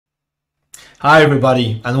Hi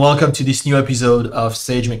everybody, and welcome to this new episode of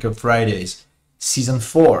SageMaker Fridays, Season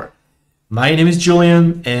 4. My name is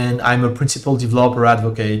Julian, and I'm a principal developer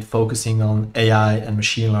advocate focusing on AI and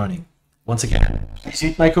machine learning. Once again, please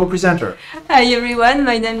meet my co-presenter. Hi everyone,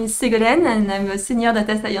 my name is Ségolène and I'm a senior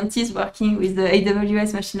data scientist working with the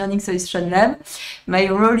AWS Machine Learning Solution Lab. My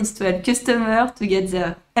role is to help customers to get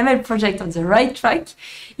their ML project on the right track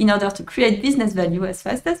in order to create business value as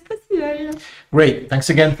fast as possible. Great, thanks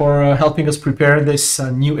again for helping us prepare this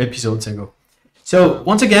new episode, Sego. So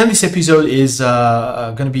once again, this episode is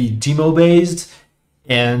going to be demo-based.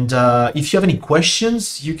 And if you have any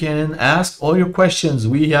questions, you can ask all your questions.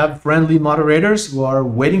 We have friendly moderators who are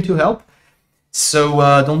waiting to help. So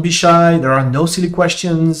don't be shy. There are no silly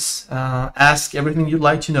questions. Ask everything you'd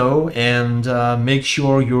like to know and make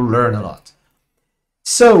sure you learn a lot.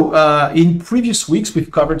 So in previous weeks,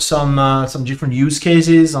 we've covered some different use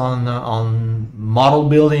cases on model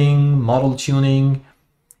building, model tuning.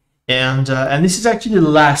 And this is actually the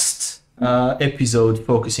last episode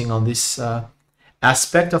focusing on this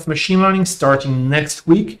aspect of machine learning. Starting next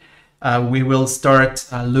week, we will start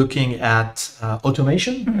looking at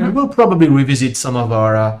automation, and we'll probably revisit some of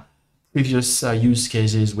our previous use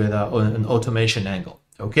cases with an automation angle.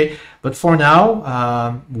 Okay, but for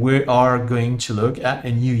now, we are going to look at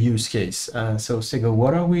a new use case. So Sego,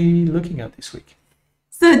 what are we looking at this week?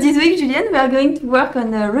 So this week, Julian, we are going to work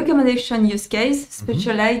on a recommendation use case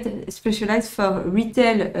specialized for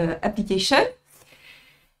retail application.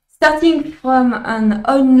 Starting from an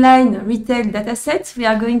online retail dataset, we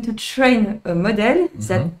are going to train a model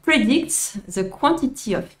that predicts the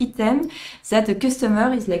quantity of items that a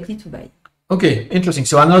customer is likely to buy. Okay, interesting.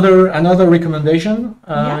 So another recommendation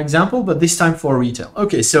example, but this time for retail.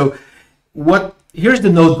 Okay, so here's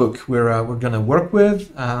the notebook we're going to work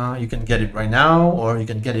with. You can get it right now, or you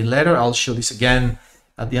can get it later. I'll show this again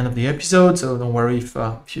at the end of the episode, so don't worry if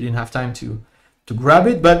you didn't have time to grab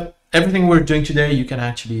it. But everything we're doing today, you can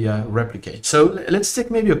actually replicate. So let's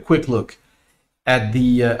take maybe a quick look at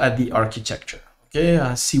the architecture.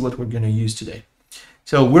 Okay, see what we're going to use today.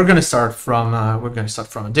 So we're going to start from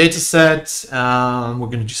a data set.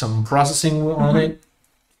 We're going to do some processing on it,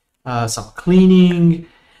 some cleaning,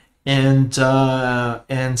 and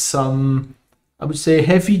some, I would say,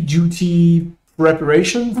 heavy-duty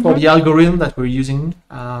preparation for the algorithm that we're using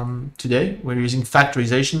today. We're using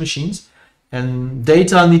factorization machines. And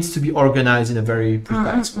data needs to be organized in a very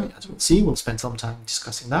precise way, as we'll see. We'll spend some time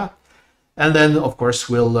discussing that. And then, of course,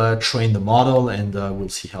 we'll train the model, and we'll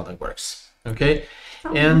see how that works. Okay?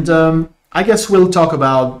 And I guess we'll talk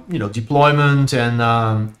about, deployment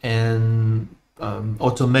and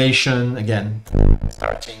automation, again,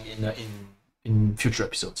 starting in future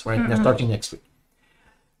episodes, right? Starting next week.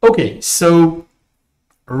 Okay, so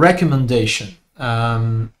recommendation.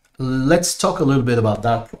 Let's talk a little bit about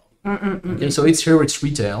that problem. Okay, so it's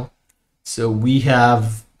retail. So we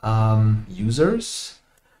have users,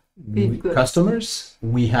 customers,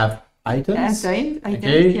 we have items,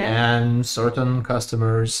 okay, and certain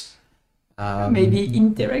customers maybe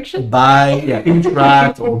interaction,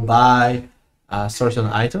 interact or buy certain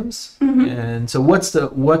items. And so what's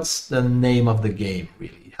the name of the game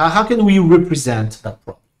really? How can we represent that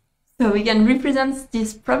problem? So we can represent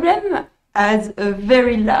this problem as a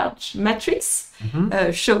very large matrix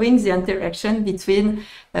showing the interaction between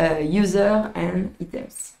user and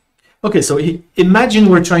items. Okay, so imagine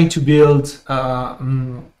we're trying to build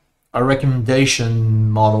a recommendation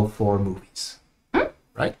model for movies,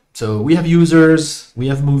 right? So we have users, we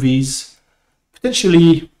have movies,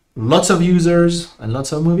 potentially lots of users and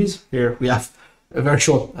lots of movies. Here we have a very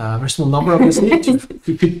small number, obviously, to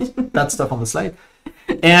put that stuff on the slide.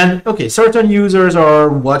 And okay, certain users are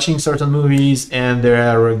watching certain movies and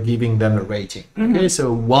they're giving them a rating. Okay,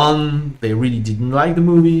 so 1, they really didn't like the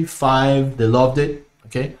movie. 5, they loved it.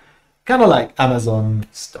 Okay, kind of like Amazon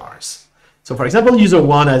stars. So for example, user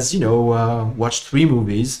 1 has watched 3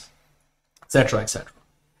 movies, etc., etc.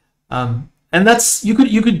 And that's you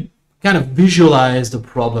could kind of visualize the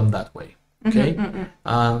problem that way. Okay,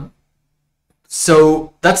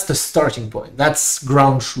 so that's the starting point. That's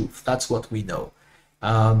ground truth. That's what we know.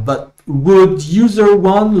 But would user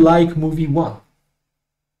 1 like movie 1?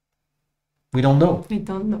 We don't know. We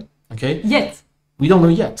don't know. Okay. Yet. We don't know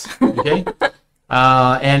yet. Okay.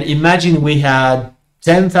 And imagine we had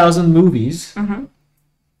 10,000 movies.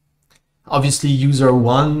 Obviously, user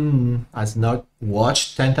 1 has not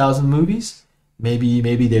watched 10,000 movies. Maybe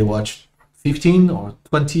they watched 15 or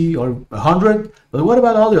 20 or 100. But what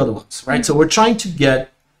about all the other ones, right? So we're trying to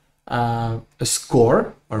get a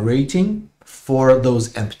score, a rating for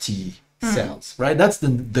those empty cells, right? That's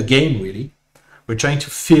the game, really. We're trying to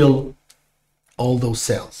fill all those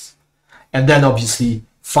cells. And then obviously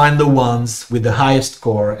find the ones with the highest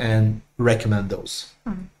score and recommend those.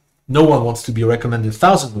 No one wants to be recommended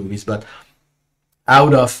 1,000 movies, but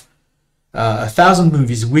out of 1,000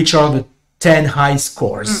 movies, which are the 10 high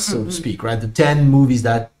scores, so to speak, right? The 10 movies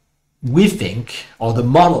that we think, or the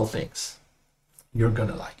model thinks, you're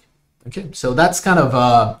gonna like. Okay, so that's kind of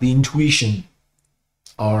the intuition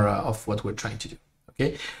or of what we're trying to do.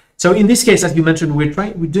 Okay, so in this case, as you mentioned, we're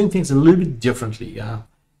doing things a little bit differently.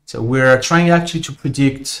 So we're trying actually to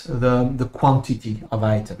predict the quantity of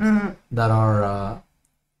items that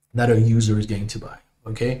a user is going to buy.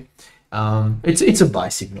 Okay, it's a buy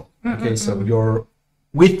signal. Okay, so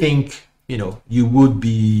we think you would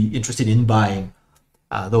be interested in buying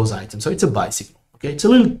those items. So it's a buy signal. Okay, it's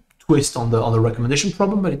a little twist on the recommendation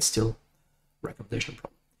problem, but it's still recommendation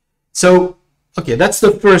problem. So okay, that's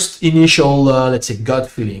the first initial let's say gut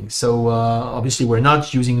feeling. So obviously we're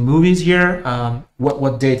not using movies here.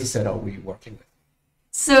 What data set are we working with?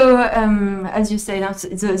 So as you said,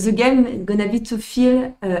 the game is gonna be to fill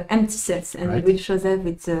empty cells, and we will show that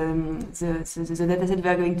with the dataset we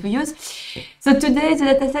are going to use. So today the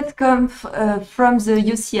dataset comes from the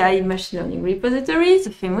UCI machine learning repository,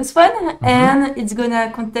 the famous one, and it's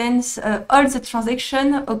gonna contain all the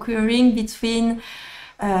transactions occurring between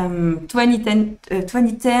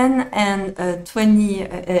 2010 and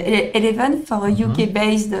 2011 for a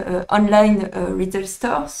UK-based online retail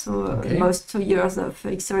store. So almost 2 years of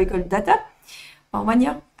historical data, or 1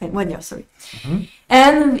 year, 1 year, sorry.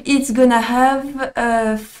 And it's gonna have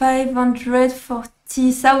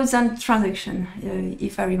 540,000 transactions,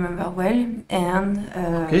 if I remember well. And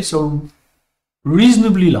okay, so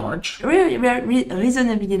reasonably large.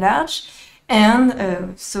 Reasonably large. And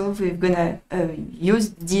so we're gonna use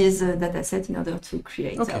this data set in order to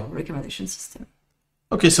create our recommendation system.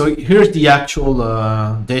 Okay, so here's the actual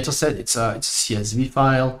data set. It's a CSV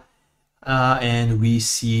file, and we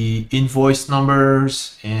see invoice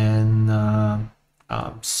numbers and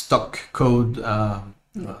stock code,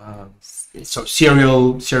 so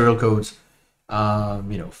serial codes.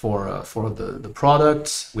 For the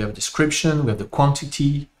products. We have a description. We have the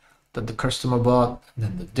quantity that the customer bought, and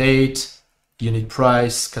then the date, unit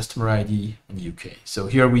price, customer ID, and UK. So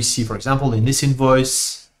here we see, for example, in this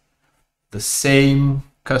invoice, the same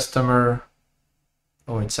customer.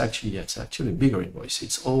 Oh, it's actually a bigger invoice.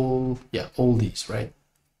 It's all these, right?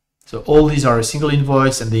 So all these are a single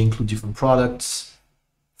invoice, and they include different products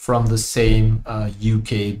from the same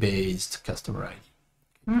UK-based customer ID.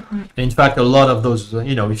 In fact, a lot of those,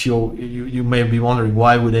 if you may be wondering,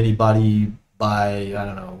 why would anybody buy, I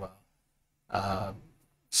don't know,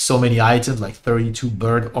 so many items, like 32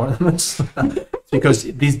 bird ornaments? Because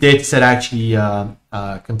this data set actually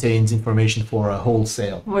contains information for a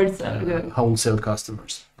wholesale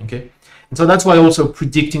customers. Okay, and so that's why also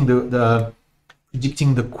predicting the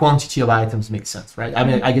quantity of items makes sense, right? I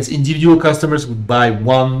mean, I guess individual customers would buy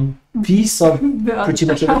one piece of pretty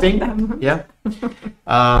much everything, yeah.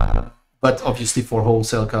 But obviously for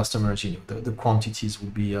wholesale customers, the quantities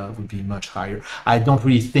would be much higher. I don't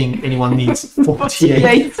really think anyone needs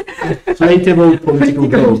 48 inflatable political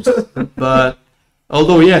ghosts. But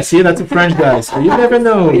although, yeah, see, that's a French guy, so you never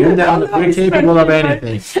know. We're capable of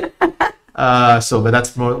anything. But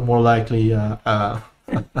that's more likely a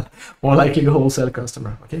wholesale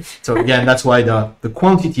customer. Okay, so again, that's why the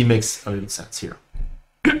quantity makes a little sense here.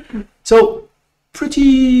 So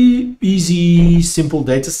pretty easy, simple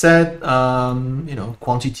data set.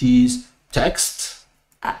 Quantities, text.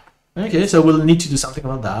 Okay, so we'll need to do something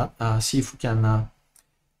about that. See if we can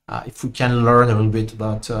learn a little bit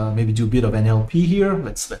about maybe do a bit of NLP here.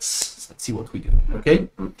 Let's see what we do. Okay.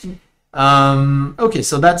 Okay,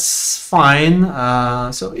 so that's fine.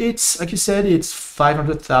 So it's, like you said, it's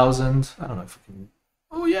 500,000. I don't know if we can.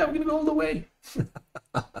 Oh yeah, we're gonna go all the way.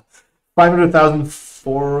 500,000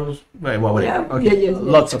 for whatever. Yeah, okay,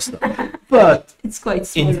 lots of stuff. But it's quite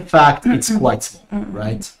small. In fact, it's quite small,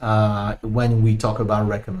 right? When we talk about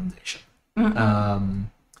recommendation.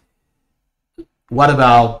 What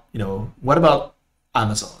about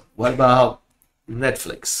Amazon? What about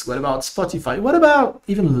Netflix? What about Spotify? What about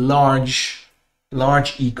even large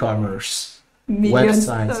e-commerce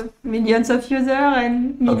websites? Millions of users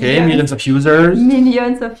and millions of users.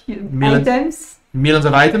 Millions of items. Millions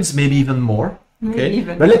of items, maybe even more. Okay,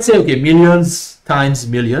 but let's say millions times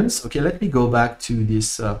millions. Okay, let me go back to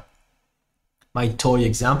this my toy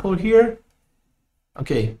example here.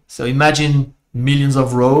 Okay, so imagine millions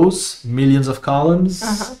of rows, millions of columns.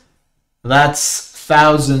 That's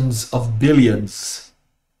thousands of billions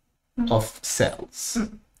of cells.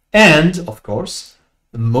 And of course,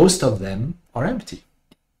 most of them are empty.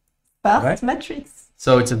 Sparse matrix.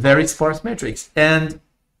 So it's a very sparse matrix. And,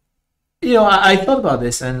 you know, I thought about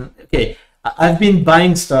this, and okay, I've been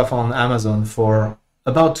buying stuff on Amazon for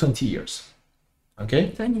about 20 years. Okay?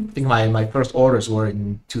 20. I think my first orders were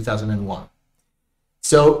in 2001.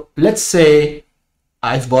 So let's say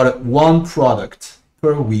I've bought one product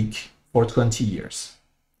per week for 20 years.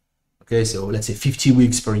 Okay, so let's say 50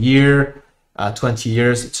 weeks per year, 20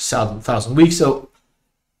 years, it's 1,000 weeks. So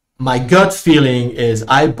my gut feeling is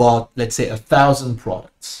I bought, let's say, 1,000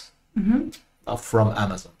 products from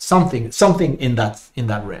Amazon, something in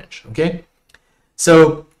that range. Okay,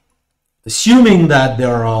 so assuming that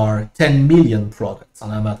there are 10 million products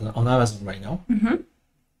on Amazon right now, and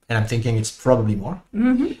I'm thinking it's probably more,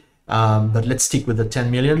 but let's stick with the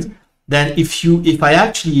 10 million. Then if I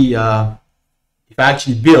actually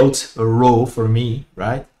built a row for me,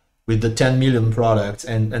 right, with the 10 million products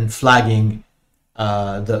and flagging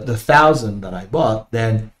the 1,000 that I bought,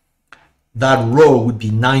 then that row would be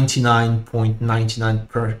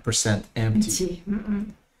 99.99% empty.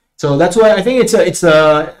 So that's why I think it's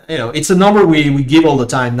a number we give all the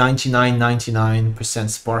time, 99%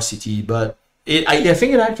 sparsity, but I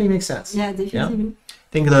think it actually makes sense. Yeah, definitely. Yeah? I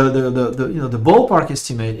think the ballpark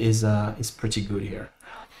estimate is pretty good here.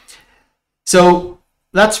 So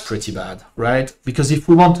that's pretty bad, right? Because if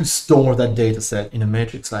we want to store that data set in a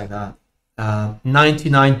matrix like that,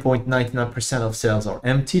 99.99% of cells are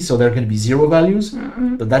empty, so there are going to be zero values,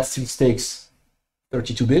 but that still takes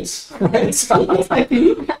 32 bits, right?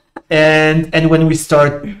 And when we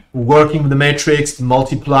start working with the matrix,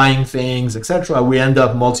 multiplying things, etc., we end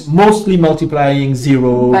up mostly multiplying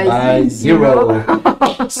zero by zero.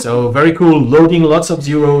 So very cool, loading lots of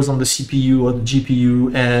zeros on the CPU or the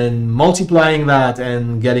GPU and multiplying that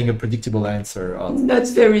and getting a predictable answer of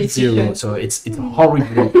That's very zero. efficient. So it's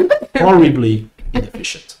horribly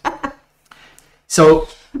inefficient. So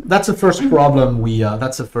that's the first problem we have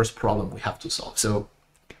to solve. So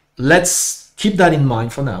let's keep that in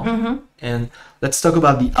mind for now, and let's talk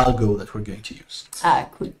about the algo that we're going to use. Ah,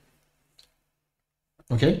 cool.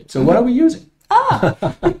 Okay, so what are we using?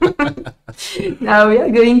 Now we are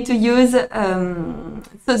going to use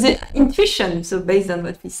so the intuition. So based on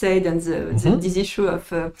what we said and this issue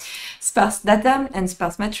of sparse data and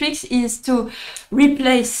sparse matrix is to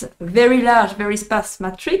replace very large, very sparse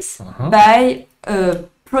matrix by a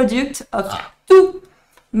product of two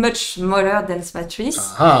much smaller dense matrix.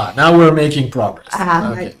 Now we're making progress.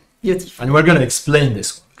 Okay. Beautiful. And we're going to explain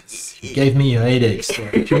this one because it gave me headaches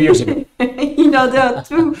a few years ago. In order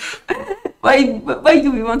to why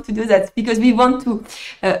do we want to do that? Because we want to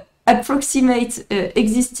approximate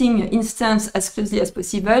existing instance as closely as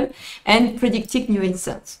possible and predicting new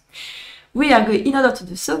instance. In order to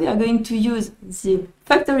do so, we are going to use the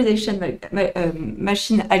factorization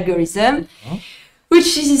machine algorithm,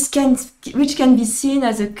 which can be seen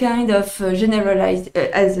as a kind of generalized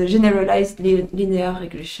linear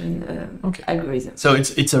regression algorithm. So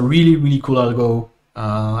it's a really cool algo.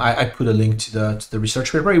 I put a link to the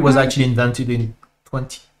research paper. It was actually invented in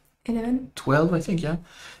 2012, I think. Yeah,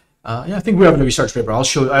 I think we have the research paper. I'll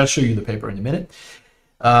show you the paper in a minute.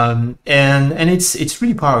 And it's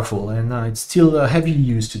really powerful, and it's still heavily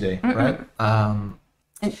used today, right?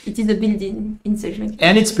 And it is built-in in SageMaker.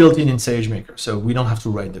 And it's built in SageMaker, so we don't have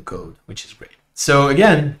to write the code, which is great. So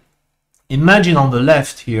again, imagine on the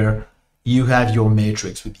left here, you have your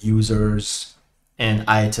matrix with users and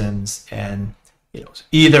items and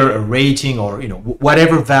either a rating or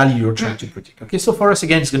whatever value you're trying to predict. Okay, so for us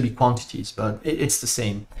again, it's going to be quantities, but it's the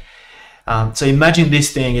same. So imagine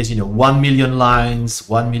this thing is 1 million lines,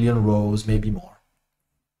 1 million rows, maybe more.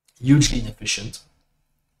 Hugely inefficient.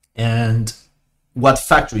 And what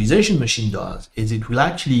factorization machine does is it will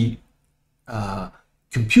actually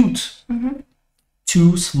compute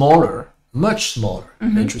two smaller, much smaller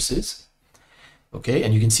matrices. Okay,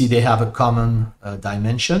 and you can see they have a common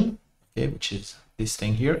dimension. Okay, which is this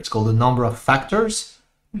thing here. It's called the number of factors.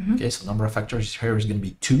 Okay, so number of factors here is going to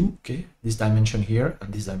be 2. Okay, this dimension here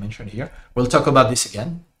and this dimension here. We'll talk about this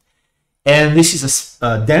again. And this is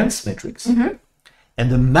a dense matrix.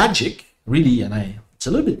 And the magic, really, it's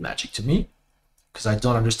a little bit magic to me because I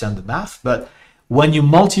don't understand the math, but when you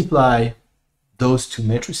multiply those two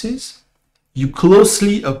matrices, you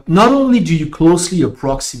not only do you closely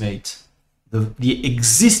approximate the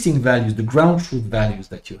existing values, the ground truth values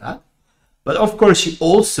that you have, but of course you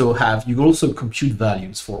also compute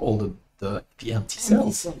values for all the empty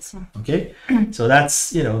cells. Okay, so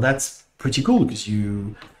that's pretty cool because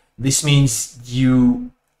this means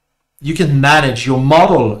you can manage, your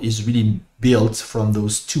model is really built from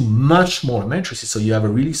those two much smaller matrices. So you have a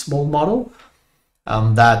really small model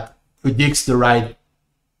that predicts the right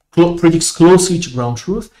predicts closely to ground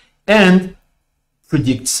truth and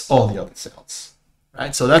predicts all the other cells,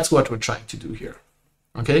 right? So that's what we're trying to do here.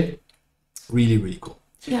 Okay, really, really cool.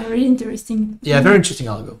 Yeah, really interesting. Yeah, very interesting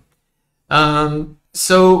algo.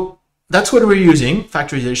 So that's what we're using,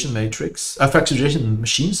 factorization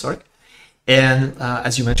machine, sorry. And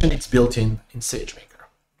as you mentioned, it's built in SageMaker.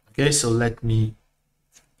 Okay, so let me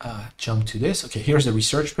jump to this. Okay, here's the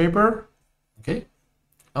research paper. Okay.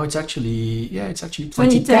 Oh, it's actually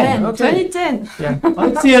 2010. Okay. 2010. Yeah,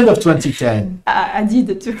 well, it's the end of 2010. I did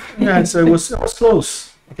it too. Yeah, so it was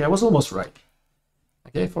close. Okay, I was almost right.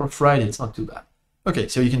 Okay, for a Friday, it's not too bad. Okay,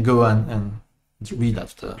 so you can go and read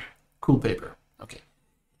that cool paper. Okay,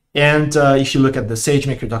 and if you look at the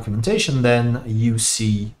SageMaker documentation, then you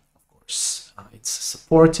see, of course, it's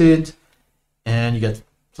supported, and you get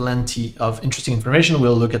plenty of interesting information.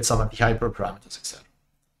 We'll look at some of the hyperparameters, etc.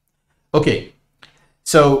 Okay,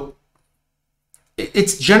 so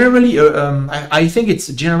it's generally, I think it's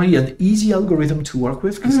generally an easy algorithm to work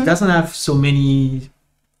with because it doesn't have so many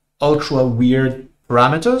ultra weird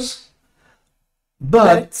parameters.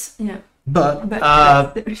 But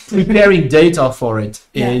preparing data for it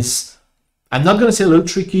is, I'm not going to say a little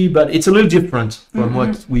tricky, but it's a little different from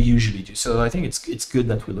what we usually do. So I think it's good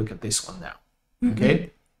that we look at this one now.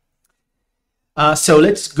 Okay. So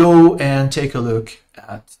let's go and take a look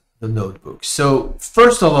at the notebook. So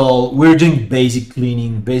first of all, we're doing basic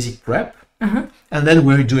cleaning, basic prep, and then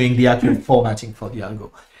we're doing the actual formatting for the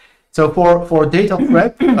algo. So for data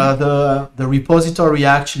prep, the repository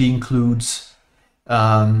actually includes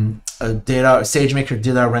a SageMaker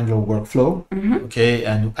data wrangler workflow. Okay,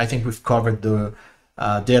 and I think we've covered the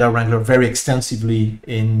data wrangler very extensively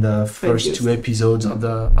in the first 2 episodes of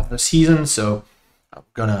the season. So I'm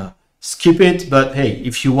gonna skip it. But hey,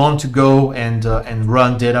 if you want to go and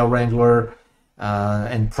run data wrangler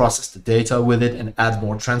and process the data with it and add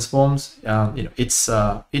more transforms, it's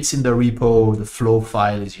in the repo. The flow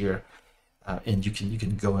file is here, and you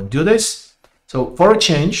can go and do this. So for a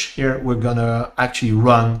change here, we're gonna actually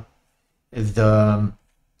run the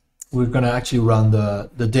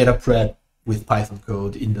data prep with Python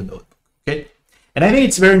code in the notebook. Okay, and I think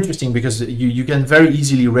it's very interesting because you can very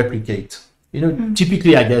easily replicate.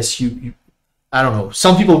 Typically, I guess I don't know.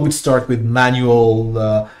 Some people would start with manual,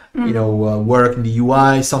 work in the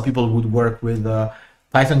UI. Some people would work with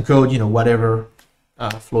Python code. Whatever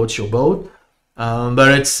floats your boat. But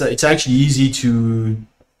it's actually easy to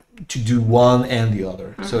do one and the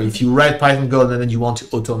other. So if you write Python code and then you want to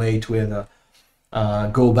automate with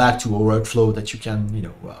go back to a workflow that you can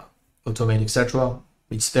automate, etc.,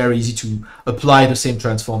 it's very easy to apply the same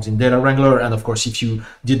transforms in data wrangler. And of course, if you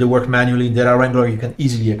did the work manually in data wrangler, you can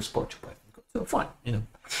easily export to Python code. So fine,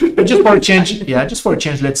 but just for a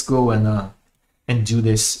change, let's go and do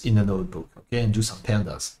this in a notebook, okay, and do some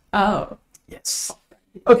pandas. Oh yes.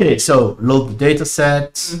 Okay, so load the data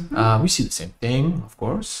set. We see the same thing, of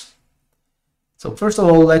course. So first of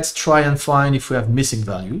all, let's try and find if we have missing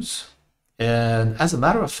values. And as a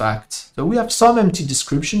matter of fact, so we have some empty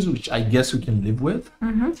descriptions, which I guess we can live with.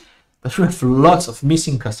 But we have lots of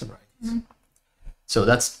missing customer IDs. So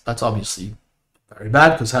that's obviously very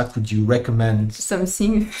bad, because how could you recommend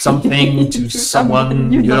something to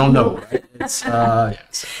someone you don't know, right? It's,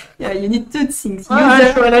 you need two things.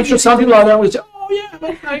 I'm sure some people out there will say, oh yeah,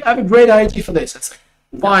 but I have a great idea for this. It's like,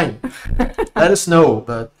 fine, let us know.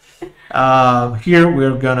 But here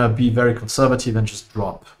we're gonna be very conservative and just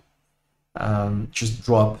drop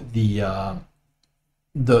the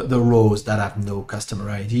rows that have no customer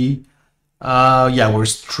ID. We're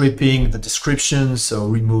stripping the description, so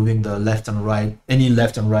removing the left and right, any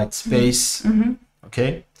left and right space.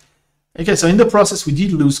 Okay, so in the process we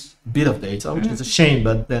did lose a bit of data, which is a shame,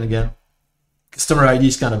 but then again, customer ID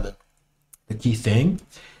is kind of the key thing.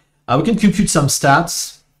 We can compute some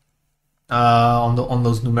stats on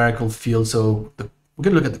those numerical fields. So we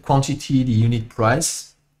can look at the quantity, the unit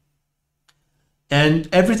price, and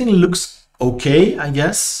everything looks okay, I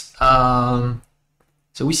guess.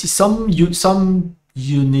 So we see some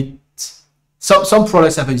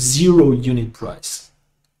products have a 0 unit price.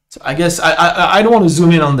 So I guess I don't want to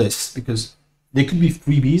zoom in on this because they could be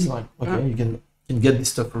freebies, like okay, you can get this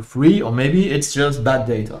stuff for free, or maybe it's just bad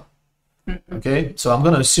data. Okay, so I'm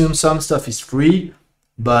gonna assume some stuff is free,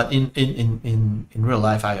 but in real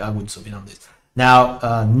life I wouldn't zoom in on this.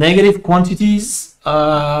 Now negative quantities,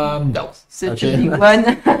 no. Okay.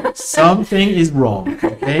 Something is wrong.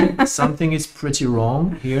 Okay, something is pretty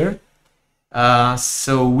wrong here.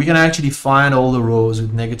 So we can actually find all the rows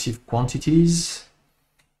with negative quantities,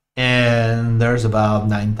 and there's about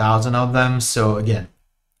 9,000 of them. So again,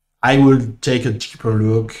 I will take a deeper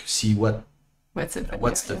look, see what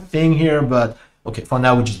what's the thing here, but okay, for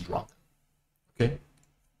now we just drop them. Okay,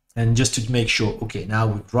 and just to make sure, okay, now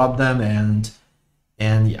we drop them, and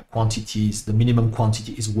yeah, quantities, the minimum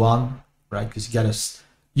quantity is 1, right? Because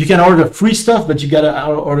you can order free stuff, but you gotta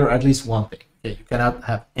order at least one thing. Okay, you cannot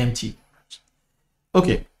have empty orders.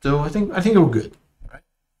 Okay, so I think we're good,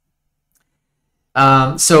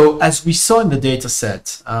 right? So as we saw in the data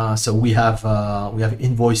set, so we have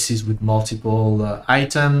invoices with multiple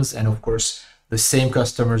items, and of course the same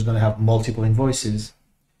customer is going to have multiple invoices,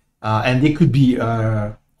 and they could be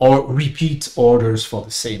or repeat orders for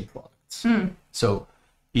the same products. So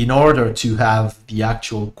in order to have the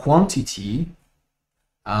actual quantity,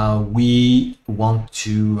 we want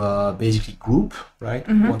to basically group, right?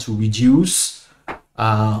 We want to reduce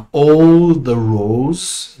all the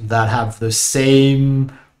rows that have the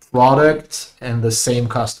same product and the same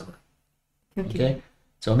customer. Okay.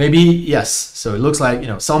 So maybe, yes, so it looks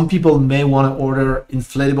like, some people may want to order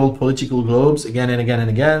inflatable political globes again and again and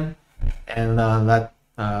again, and that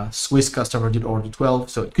Swiss customer did order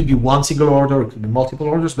 12, so it could be one single order, it could be multiple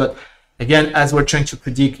orders, but again, as we're trying to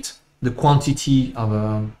predict the quantity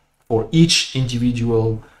of for each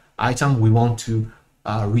individual item, we want to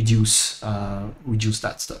reduce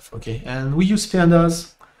that stuff, okay? And we use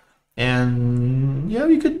pandas, and yeah,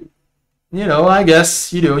 you could, I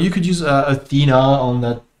guess, you could use Athena on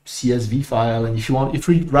that CSV file, and if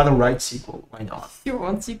you'd rather write SQL, why not? You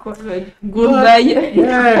want SQL, like group by?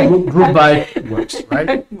 Yeah, group by works,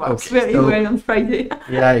 right? Works very well on Friday.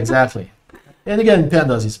 Yeah, exactly. And again,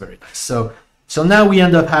 pandas is very nice. So now we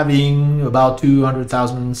end up having about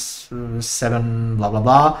 200,000, 7 blah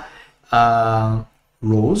blah blah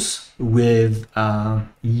rows with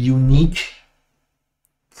unique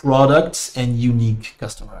products and unique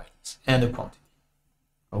customer IDs and a quantity.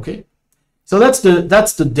 Okay, so that's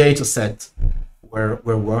the data set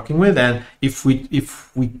we're working with, and if we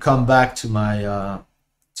come back to my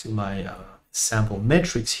sample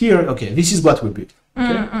metrics here, okay, this is what we built.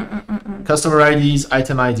 Okay, customer IDs,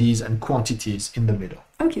 item IDs, and quantities in the middle.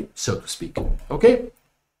 Okay, so to speak. Okay,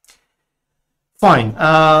 fine.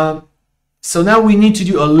 So now we need to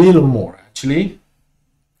do a little more actually,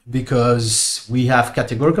 because we have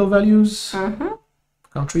categorical values,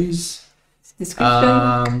 countries.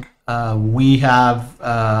 Description. We have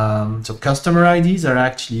so customer IDs are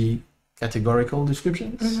actually categorical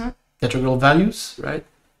descriptions, categorical values, right?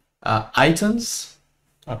 Items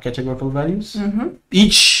are categorical values.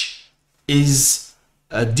 Each is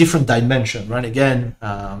a different dimension, right? Again,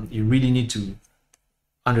 you really need to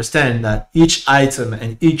understand that each item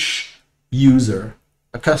and each user,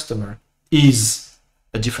 a customer, is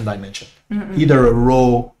a different dimension, either a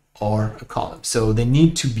row or a column. So they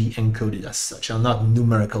need to be encoded as such, and not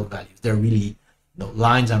numerical values. They're really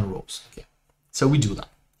lines and rows. Okay, so we do that.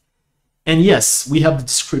 And yes, we have the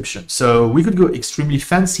description. So we could go extremely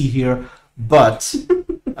fancy here, but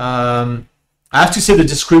I have to say the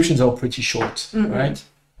descriptions are pretty short, right?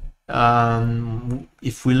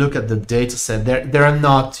 If we look at the data set, they're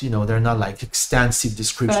not, they're not like extensive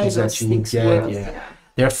descriptions that you would get. Yeah,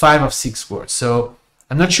 they're 5 or 6 words. So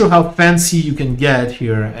I'm not sure how fancy you can get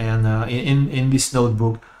here, and in this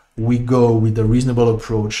notebook we go with the reasonable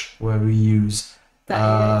approach where we use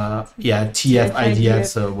TF, IDF,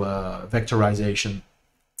 so vectorization,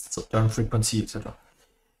 so term frequency, etc.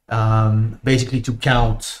 Basically to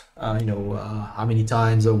count, how many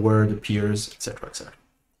times a word appears, etc., etc.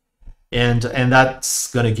 And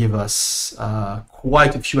that's going to give us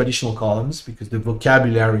quite a few additional columns, because the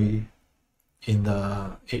vocabulary in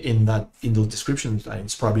those descriptions,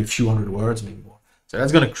 it's probably a few hundred words, maybe more. So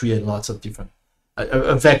that's going to create lots of different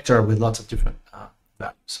a vector with lots of different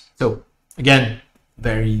values. So again,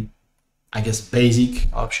 very, I guess,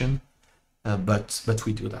 basic option, but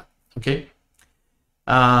we do that. Okay.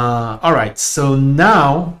 All right. So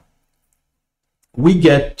now we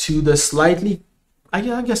get to the slightly, I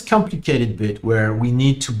guess, complicated bit where we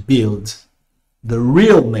need to build the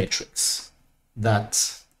real matrix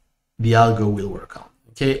that the algo will work on.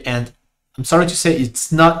 Okay, and I'm sorry to say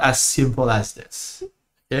it's not as simple as this.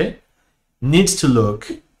 Okay, needs to look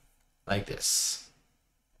like this.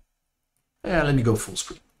 Yeah, let me go full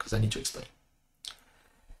screen because I need to explain.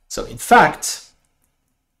 So in fact,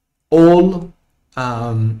 all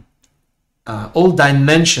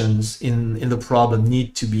dimensions in the problem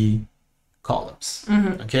need to be columns.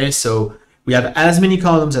 Okay, so we have as many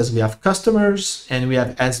columns as we have customers, and we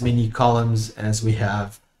have as many columns as we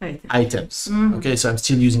have items. Okay, so I'm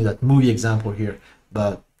still using that movie example here,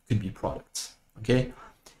 but it could be products. Okay,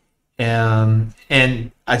 and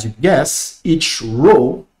as you guess, each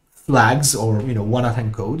row flags, or one-hot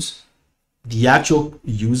encodes the actual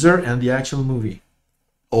user and the actual movie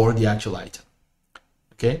or the actual item.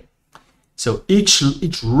 Okay, so each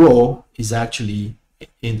row is actually,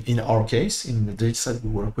 in our case, in the data set we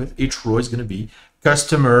work with, each row is going to be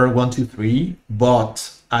customer 123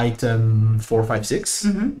 bought item 456.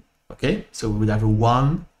 Okay, so we would have a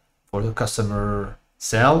 1 for the customer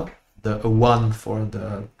cell, a 1 for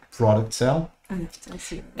the product cell,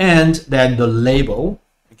 and then the label,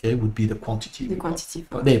 okay, would be the quantity.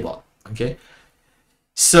 They bought. Okay,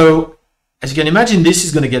 so as you can imagine, this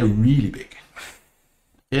is going to get really big.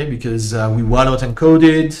 Okay, because we one-hot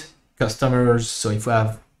encoded customers. So if we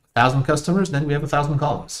have 1,000 customers, then we have 1,000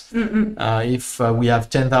 columns. If we have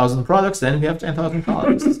 10,000 products, then we have 10,000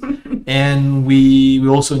 columns. And we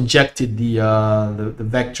also injected the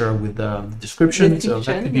vector with the description, so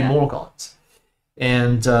that could be more columns.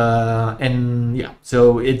 And yeah,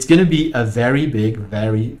 so it's going to be a very big,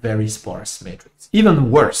 very, very sparse matrix.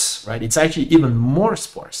 Even worse, right? It's actually even more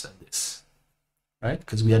sparse than this, right?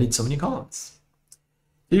 Because we added so many columns.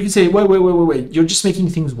 You can say, wait, you're just making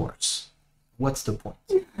things worse. What's the point?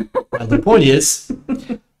 Well, the point is,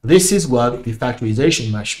 this is what the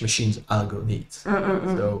factorization machine's algo needs.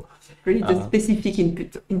 So, really the specific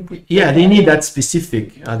input. Yeah, they need that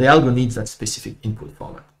specific, the algo needs that specific input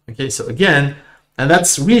format. Okay, so again, and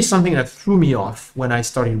that's really something that threw me off when I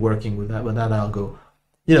started working with that algo.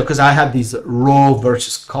 You know, because I had this row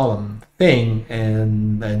versus column thing,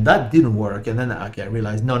 and that didn't work. And then I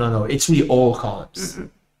realized, no, it's really all columns,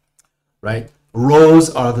 right?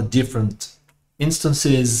 Rows are the different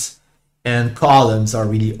instances, and columns are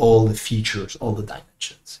really all the features, all the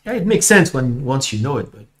dimensions. Yeah, it makes sense once you know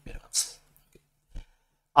it, but you know.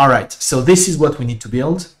 All right, so this is what we need to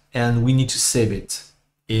build, and we need to save it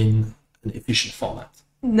in an efficient format.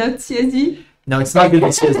 Not CSV? No, it's not going to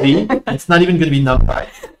be CSV. It's not even going to be NumPy.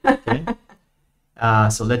 Okay.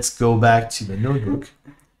 So let's go back to the notebook.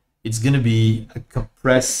 It's going to be a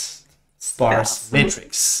compressed sparse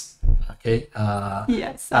matrix. Okay.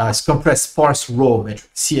 Yes. It's compressed sparse row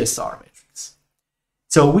matrix, CSR matrix.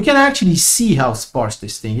 So we can actually see how sparse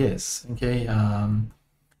this thing is. Okay.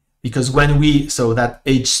 Because when so that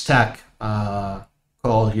H stack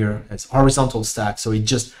call here is horizontal stack. So it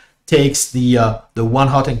just takes the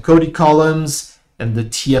one-hot encoded columns and the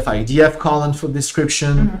TF-IDF column for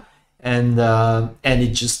description, and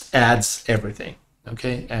it just adds everything.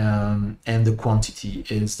 Okay. And the quantity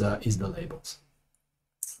is the labels.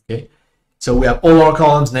 Okay. So we have all our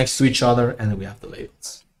columns next to each other, and then we have the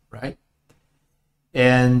labels, right?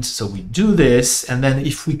 And so we do this, and then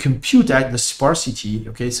if we compute the sparsity,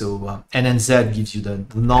 okay, so NNZ gives you the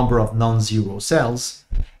number of non-zero cells,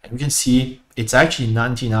 and we can see it's actually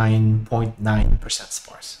 99.9%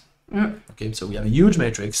 sparse. Okay, so we have a huge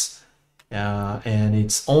matrix, and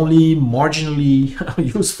it's only marginally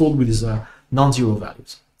useful with these non-zero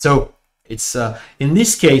values. So it's in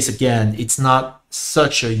this case, again, it's not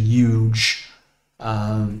such a huge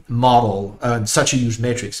model, such a huge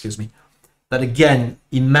matrix, excuse me. But again,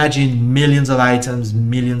 imagine millions of items,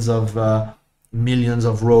 millions of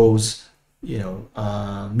rows, you know,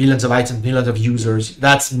 millions of items, millions of users.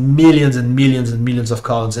 That's millions and millions and millions of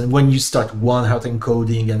columns. And when you start one-hot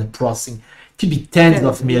encoding and processing, it could be tens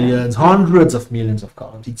of millions, hundreds of millions of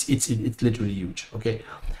columns. It's literally huge. Okay.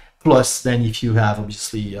 Plus, then if you have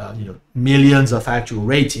obviously you know, millions of actual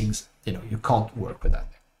ratings, you know, you can't work with that.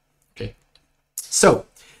 Okay. So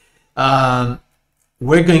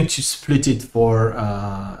we're going to split it for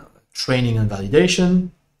training and validation,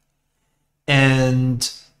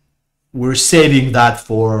 and we're saving that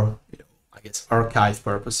for, you know, I guess, archive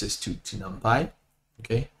purposes to NumPy.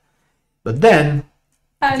 Okay. But then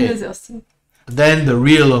another thing. Then the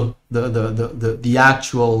real the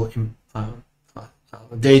actual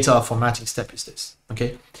data formatting step is this.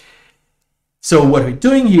 Okay. So what we're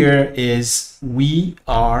doing here is we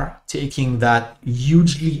are taking that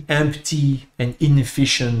hugely empty and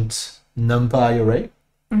inefficient NumPy array,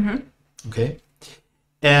 okay,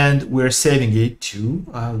 and we're saving it to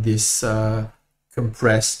this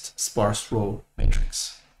compressed sparse row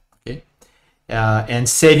matrix, okay, and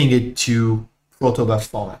saving it to protobuf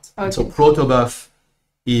format. Okay. And so protobuf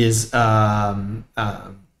is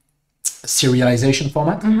serialization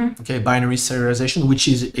format, okay, binary serialization, which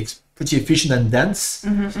is pretty efficient and dense.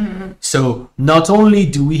 So not only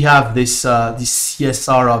do we have this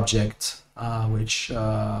CSR object,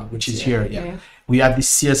 which is here, we have this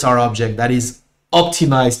CSR object that is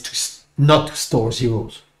optimized to not to store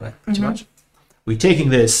zeros, right? Pretty much. We're taking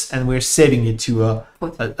this and we're saving it to a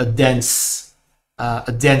dense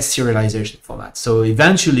serialization format. So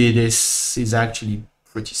eventually, this is actually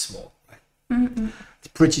pretty small. Right? It's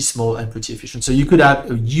pretty small and pretty efficient. So you could have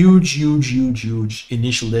a huge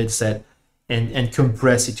initial data set and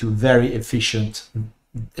compress it to very efficient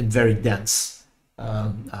and very dense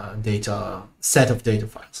data set of data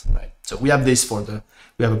files, right? So we have this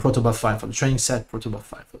we have a protobuf file for the training set, protobuf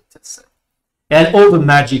file for the test set. And all the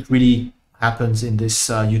magic really happens in this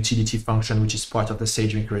utility function, which is part of the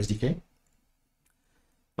SageMaker SDK.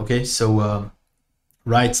 Okay, so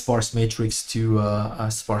write sparse matrix to a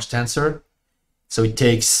sparse tensor. So it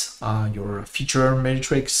takes your feature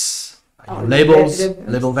matrix, your labels,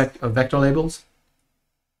 vector labels,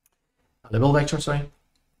 label vector, sorry,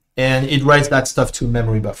 and it writes that stuff to a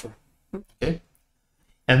memory buffer. Okay,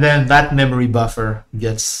 and then that memory buffer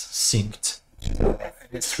gets synced.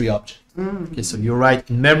 It's 3 objects. Okay, so you write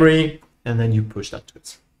in memory, and then you push that to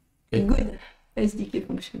it. Okay. Good SDK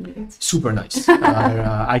function. Super nice.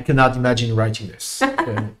 I cannot imagine writing this.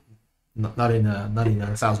 Not in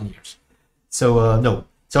 1,000 years. So no.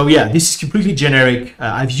 So yeah, this is completely generic.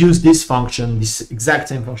 I've used this function, this exact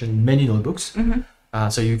same function, in many notebooks.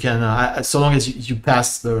 So you can, so long as you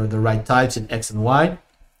pass the right types in X and Y,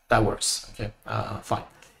 that works. Okay, fine.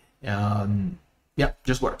 Yeah,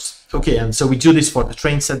 just works. Okay, and so we do this for the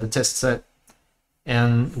train set, the test set,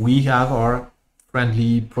 and we have our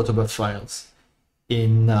friendly protobuf files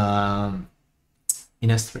in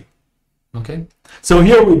S3. Okay, so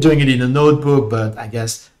here we're doing it in a notebook, but I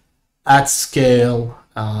guess at scale,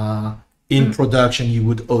 in production, you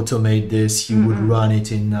would automate this. You would run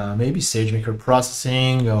it in maybe SageMaker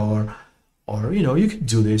processing, or you could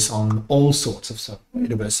do this on all sorts of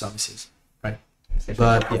AWS services, right?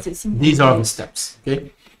 But yeah, these are the steps.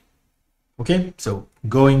 Okay. So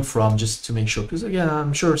going from, just to make sure, because again,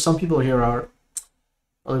 I'm sure some people here are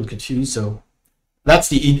a little confused. So that's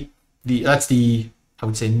the I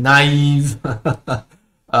would say naive,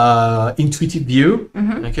 intuitive view.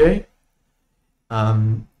 Okay.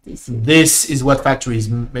 This is what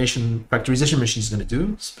factorization machine is going to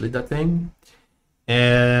do. Split that thing,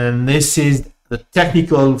 and this is the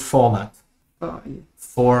technical format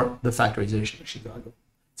for the factorization machine.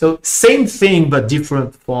 So same thing, but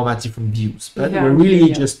different format, different views. But we're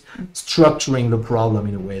really just structuring the problem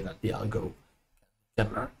in a way that the algo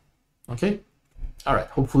can learn. Okay. All right.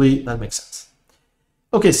 Hopefully that makes sense.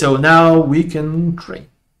 Okay. So now we can train.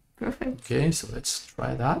 Perfect. Okay. So let's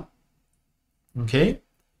try that. Okay.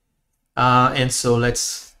 And so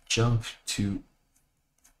let's jump to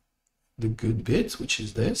the good bit, which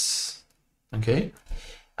is this. Okay.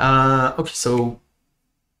 Okay. So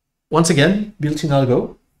once again, built-in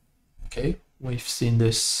algo. Okay. We've seen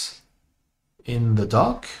this in the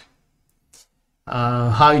doc.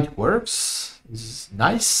 How it works is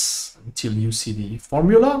nice until you see the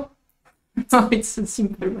formula. Oh, it's a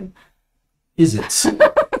simple one. Is it?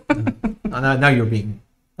 Now you're being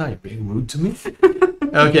rude to me.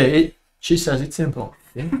 Okay, she says it's simple.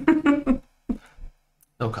 Yeah?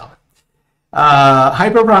 No comment.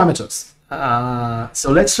 Hyperparameters.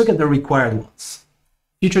 So let's look at the required ones.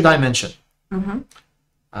 Feature dimension.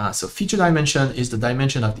 So feature dimension is the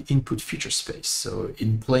dimension of the input feature space. So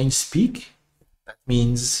in plain speak, that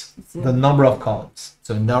means the number of columns.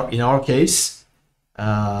 So in our case,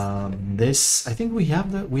 this, I think we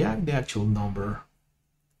have the actual number.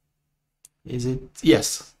 Is it?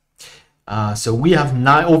 Yes. So we have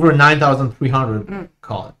over 9,300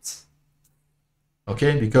 columns.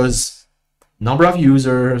 Okay, because number of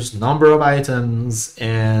users, number of items,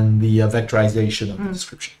 and the vectorization of the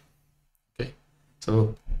description. Okay,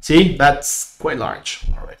 so see, that's quite large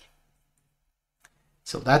already.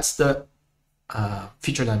 So that's the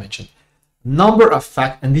feature dimension. Number of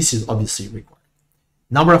and this is obviously required.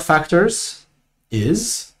 Number of factors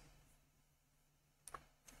is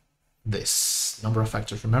this. Number of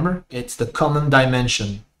factors, remember? It's the common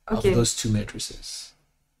dimension of those two matrices.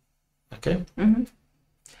 Okay?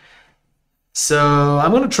 So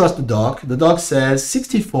I'm going to trust the doc. The doc says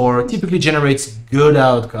 64 typically generates good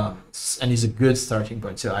outcomes and is a good starting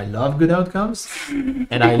point. So I love good outcomes,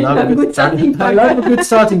 and I love a good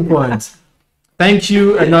starting point. Thank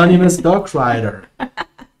you, anonymous doc writer.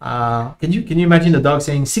 Can you imagine the dog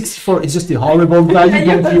saying 64 is just a horrible value,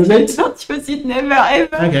 don't use it? Don't use it, never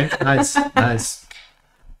ever. Okay, nice.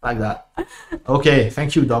 Like that. Okay,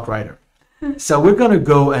 thank you, dog writer. So we're going to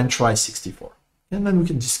go and try 64. And then we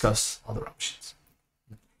can discuss other options.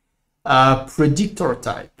 Predictor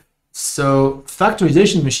type. So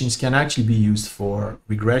factorization machines can actually be used for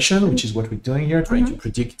regression, which is what we're doing here, trying to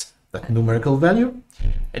predict that numerical value.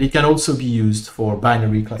 And it can also be used for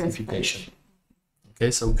binary classification. Okay,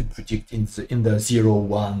 so we could predict in the 0,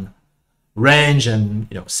 1 range, and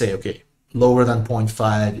say, okay, lower than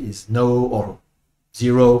 0.5 is no or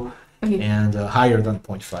 0, Okay. and higher than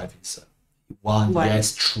 0.5 is 1, One.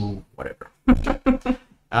 yes, true, whatever.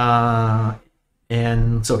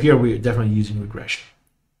 And so here we're definitely using regression.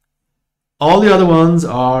 All the other ones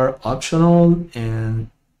are optional and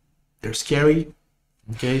they're scary.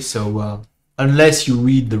 Okay, so unless you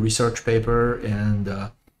read the research paper and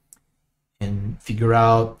figure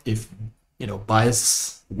out if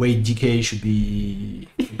bias weight decay should be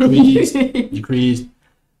increased, decreased,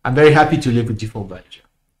 I'm very happy to live with default value.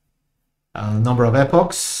 Number of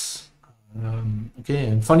epochs. Okay,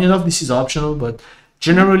 and funny enough, this is optional, but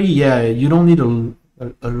generally, yeah, you don't need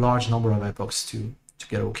a large number of epochs to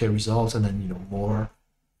get okay results, and then more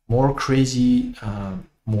crazy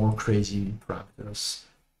parameters.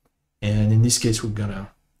 And in this case, we're gonna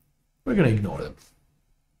ignore them.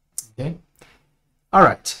 Okay. All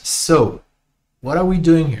right. So, what are we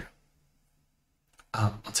doing here?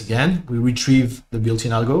 Once again, we retrieve the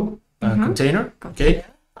built-in algo container. Okay.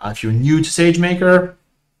 If you're new to SageMaker,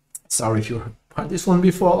 sorry if you heard this one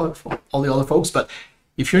before for all the other folks, but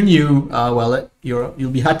if you're new,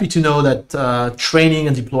 you'll be happy to know that training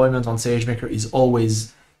and deployment on SageMaker is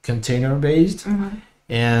always container-based.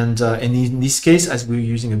 And in this case, as we're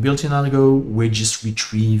using a built-in algo, we just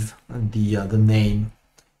retrieve the name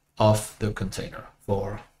of the container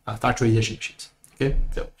for factorization machines. Okay,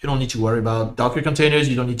 so you don't need to worry about Docker containers.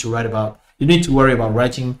 You don't need to You need to worry about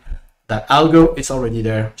writing that algo. It's already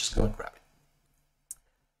there. Just go and grab it.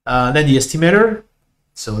 Then the estimator.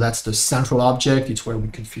 So that's the central object. It's where we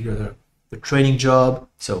configure the training job.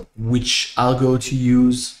 So which algo to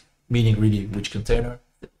use, meaning really which container.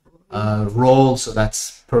 Role, so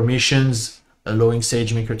that's permissions, allowing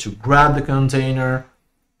SageMaker to grab the container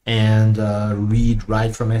and read,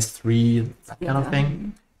 write from S3, that kind of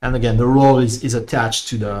thing. And again, the role is attached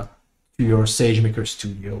to your SageMaker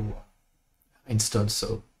Studio instance,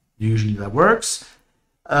 so usually that works.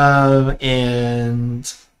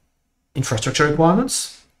 And infrastructure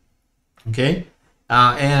requirements, okay.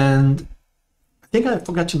 And I think I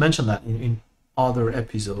forgot to mention that in other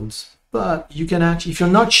episodes. But you can actually, if you're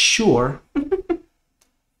not sure,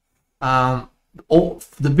 all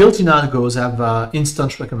the built-in algos have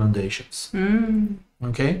instance recommendations.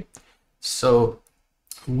 Okay, so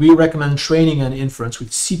we recommend training and inference with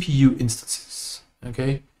CPU instances.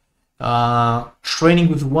 Okay, training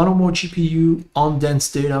with one or more GPU on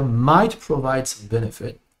dense data might provide some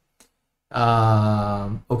benefit.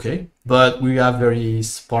 Okay, but we have very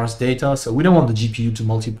sparse data, so we don't want the GPU to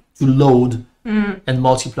load and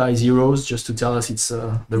multiply zeros just to tell us it's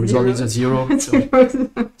the result is a 0.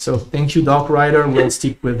 So thank you, doc writer. We'll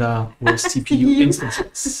stick with CPU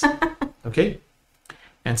instances. Okay,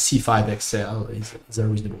 and C5XL is a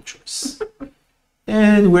reasonable choice.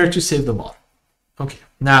 And where to save the model? Okay,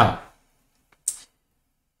 now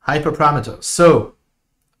hyperparameters. So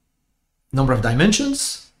number of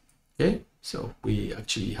dimensions. Okay, so we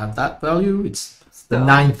actually have that value. It's the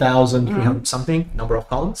 9,300 something number of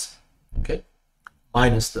columns. Okay,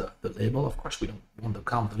 minus the label. Of course, we don't want to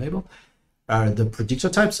count the label. The predictor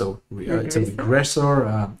type, so it's a regressor,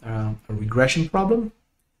 a regression problem.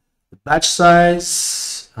 The batch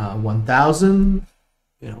size, 1,000.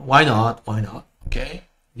 Why not? Why not? Okay,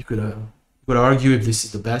 you could argue if this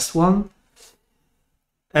is the best one.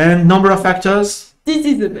 And number of factors. This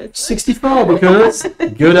is the best. 64, because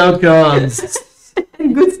good outcomes.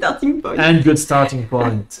 And good starting point. And good starting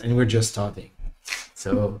point. And we're just starting.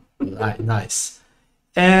 So nice.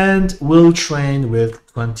 And we'll train with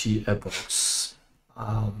 20 epochs.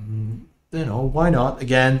 Why not?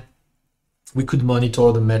 Again, we could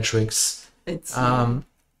monitor the metrics.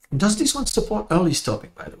 Does this one support early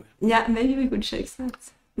stopping, by the way? Yeah, maybe we could check that.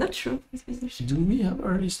 Not sure. Do we have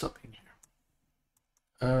early stopping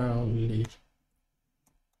here? Early.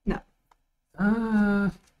 No.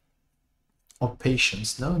 Or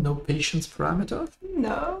patience? No patience parameter?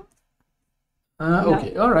 No.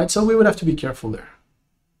 Okay, all right. So we would have to be careful there.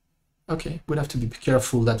 Okay, we'd have to be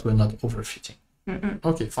careful that we're not overfitting.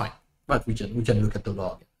 Okay, fine. But we can look at the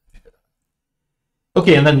log.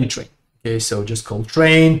 Okay, and then we train. Okay, so just call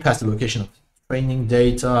train, pass the location of training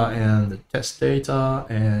data and the test data,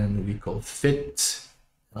 and we call fit,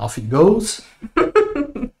 and off it goes.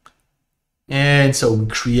 And so we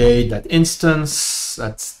create that instance,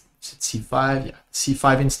 that's C5, yeah,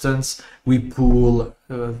 C5 instance. We pull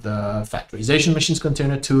the factorization machines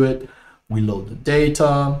container to it. We load the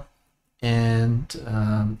data, and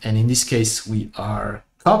in this case we are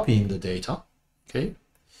copying the data, okay,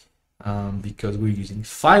 because we're using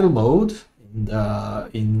file mode.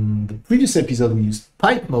 In the previous episode we used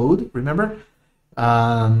pipe mode, remember?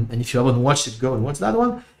 And if you haven't watched it, go and watch that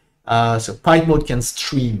one. So pipe mode can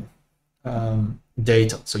stream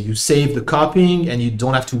data. So you save the copying and you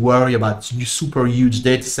don't have to worry about super huge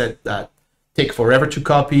data set that take forever to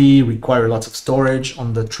copy, require lots of storage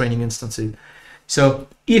on the training instances. So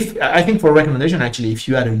I think for recommendation, actually, if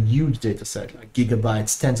you had a huge data set, like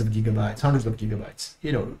gigabytes, tens of gigabytes, hundreds of gigabytes,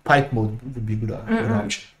 pipe mode would be a good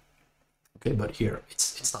option. Okay, but here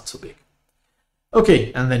it's not so big.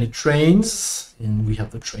 Okay, and then it trains, and we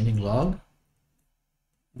have the training log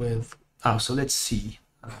with, so let's see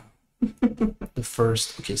the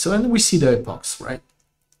first, okay, so then we see the epochs, right?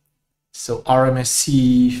 So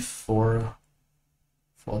RMSE for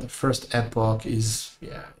the first epoch is,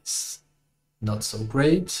 it's not so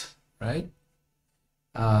great, right?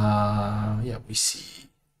 We see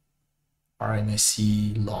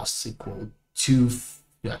RMSE loss equal to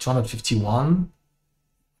 251.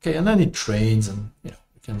 Okay, and then it trains, and we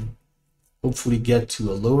can hopefully get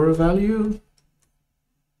to a lower value.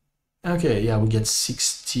 Okay, we get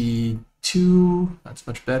 62. That's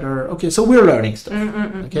much better. Okay, so we're learning stuff.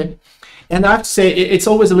 Okay, and I have to say it's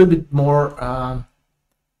always a little bit more.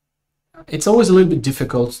 It's always a little bit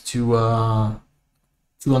difficult to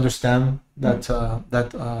understand that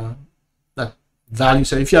that value.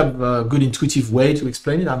 So if you have a good intuitive way to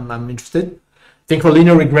explain it, I'm interested. I think for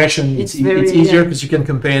linear regression, it's easier because you can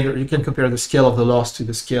compare the scale of the loss to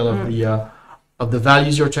the scale of the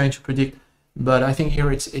values you're trying to predict. But I think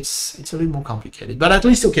here it's a little more complicated. But at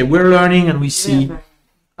least we're learning, and we see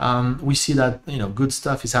that good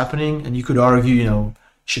stuff is happening. And you could argue,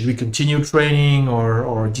 should we continue training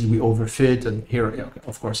or did we overfit? And here,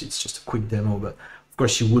 of course, it's just a quick demo, but of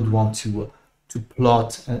course you would want to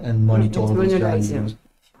plot and monitor all those values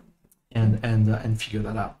and figure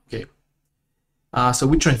that out. Okay. So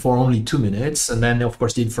we trained for only 2 minutes, and then of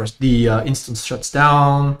course the instance shuts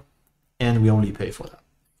down, and we only pay for that.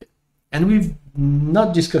 And we've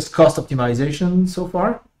not discussed cost optimization so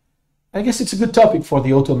far. I guess it's a good topic for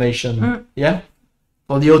the automation.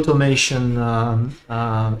 For the automation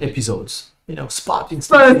episodes. Spot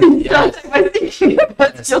instead.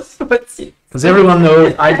 Because everyone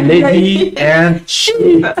knows I'm lazy and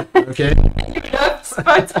cheap. Okay.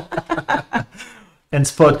 And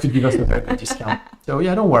Spot could give us a very good discount. So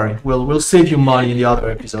don't worry. We'll save you money in the other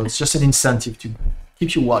episodes. It's just an incentive to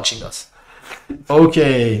keep you watching us.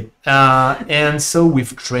 Okay, and so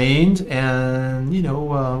we've trained, and we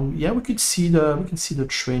can see the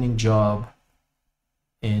training job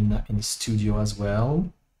in Studio as well.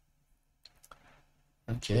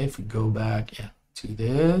 Okay, if we go back to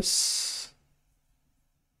this,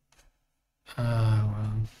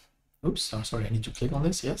 oops, sorry, I need to click on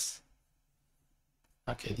this. Yes.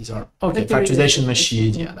 Okay, these are factorization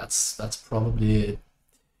machine. That's probably it.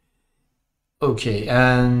 Okay,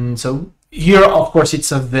 and so here, of course,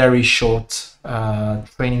 it's a very short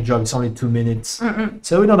training job. It's only 2 minutes,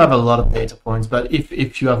 so we don't have a lot of data points. But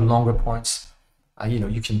if you have longer points,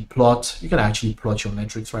 you can actually plot your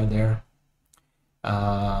metrics right there.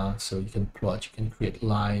 So you can create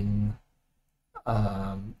line,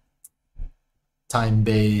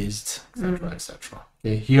 time-based, etc., etc.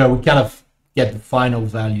 Okay, here we kind of get the final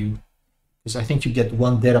value, because I think you get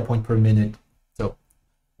 1 data point per minute. So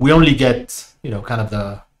we only get kind of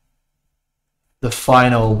the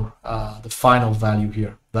final value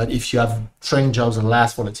here. But if you have training jobs that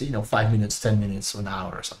last for, let's say, 5 minutes, 10 minutes, an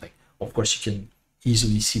hour or something, of course you can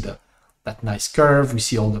easily see that nice curve. We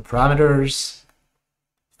see all the parameters,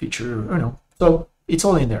 feature, so it's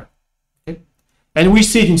all in there. Okay, and we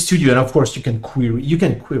see it in Studio, and of course you can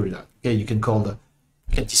query that. Okay, you can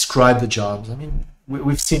describe the jobs. I mean,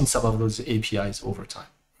 we've seen some of those APIs over time,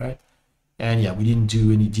 right? And we didn't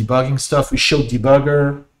do any debugging stuff. We showed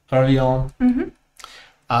debugger early on.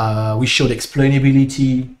 We showed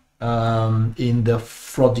explainability in the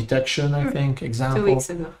fraud detection, I think, example. 2 weeks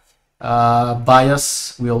ago.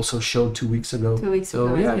 Bias, we also showed 2 weeks ago. 2 weeks ago.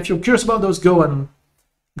 So if you're curious about those, go and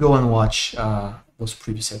watch those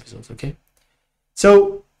previous episodes. Okay.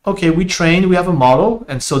 So we trained. We have a model,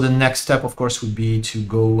 and so the next step, of course, would be to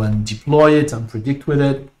go and deploy it and predict with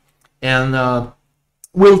it, and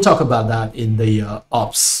we'll talk about that in the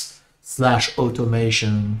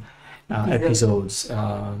ops/automation episodes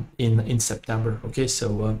in September. Okay,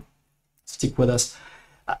 so stick with us.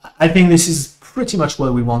 I think this is pretty much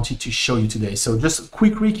what we wanted to show you today. So just a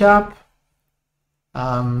quick recap.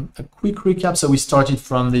 So we started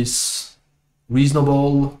from this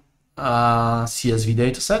reasonable CSV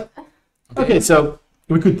dataset. Okay, so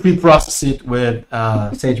we could pre-process it with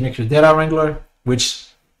SageMaker Data Wrangler, which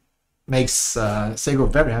makes Sego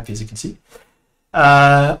very happy, as you can see.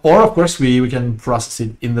 Or of course we can process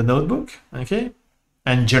it in the notebook. Okay,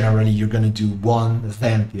 and generally you're going to do one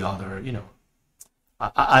then the other.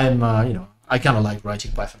 I kind of like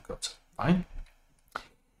writing Python code, so fine.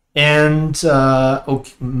 And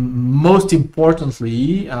okay, most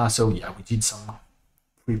importantly, so yeah, we did some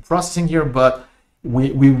pre-processing here, but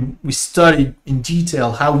we studied in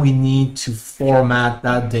detail how we need to format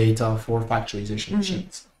that data for factorization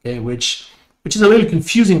machines. Okay, which is a little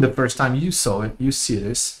confusing the first time you see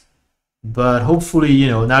this, but hopefully, you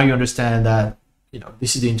know, now you understand that, you know,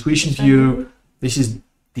 this is the intuition view, this is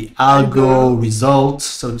the algo result,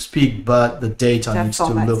 so to speak, but the data needs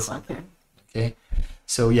to look like that. Okay,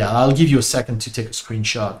 so yeah, I'll give you a second to take a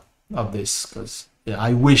screenshot of this, because yeah,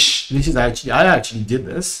 I wish this is actually, I actually did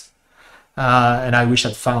this, and I wish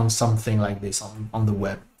I'd found something like this on the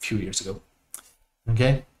web a few years ago.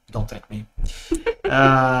 Okay, don't thank me.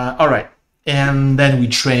 All right, and then we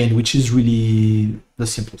trained, which is really the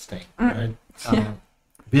simplest thing, right?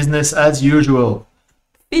 Business as usual.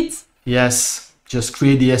 Fit. Yes, just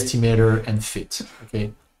create the estimator and fit.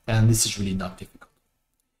 Okay, and this is really not difficult.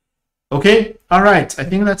 Okay, all right. I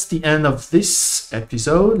think that's the end of this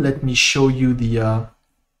episode. Let me show you the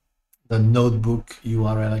notebook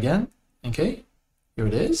URL again. Okay, here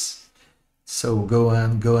it is. So go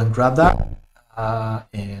and grab that,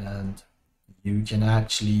 and you can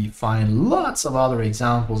actually find lots of other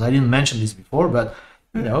examples. I didn't mention this before, but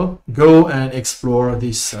you know, go and explore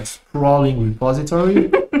this sprawling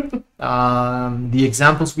repository. The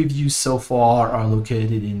examples we've used so far are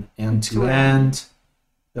located in end-to-end.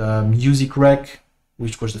 Music rec,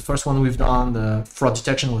 which was the first one we've done. The fraud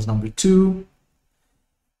detection was number 2.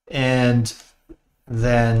 And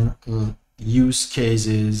then use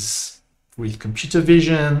cases with computer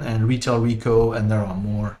vision and retail RICO, and there are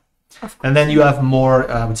more. And then you have more,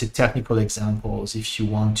 I would say, technical examples if you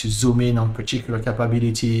want to zoom in on particular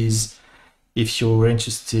capabilities, if you're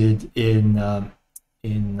interested in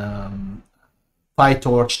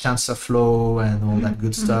PyTorch, TensorFlow, and all that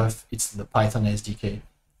good stuff. It's the Python SDK.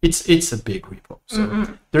 It's a big repo, so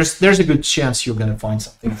there's a good chance you're going to find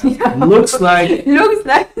something that looks like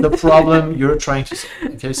the problem you're trying to solve.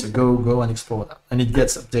 Okay, so go and explore that, and it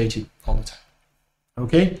gets updated all the time.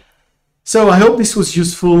 Okay, so I hope this was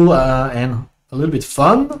useful and a little bit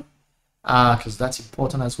fun, because that's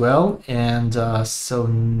important as well. And so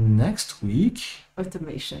next week,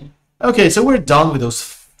 automation. Okay, so we're done with those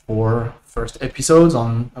 4 first episodes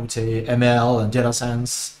on, I would say, ML and data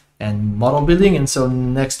science and model building. And so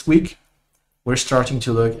next week, we're starting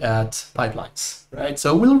to look at pipelines, right?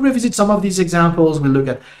 So we'll revisit some of these examples. We'll look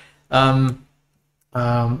at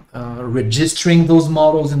registering those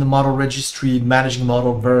models in the model registry, managing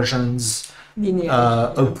model versions,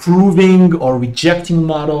 approving or rejecting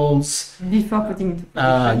models, before putting into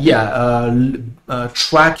production.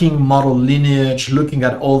 Tracking model lineage, looking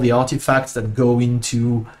at all the artifacts that go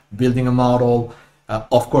into building a model.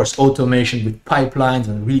 Of course, automation with pipelines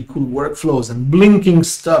and really cool workflows and blinking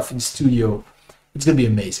stuff in Studio. It's going to be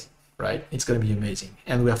amazing, right? It's going to be amazing.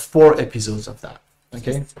 And we have 4 episodes of that,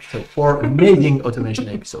 okay? So 4 amazing automation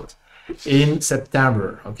episodes in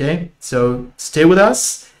September, okay? So stay with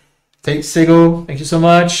us. Sego, thank you so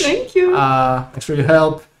much. Thank you. Thanks for your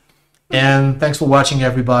help. And thanks for watching,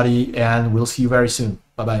 everybody. And we'll see you very soon.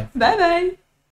 Bye-bye. Bye-bye.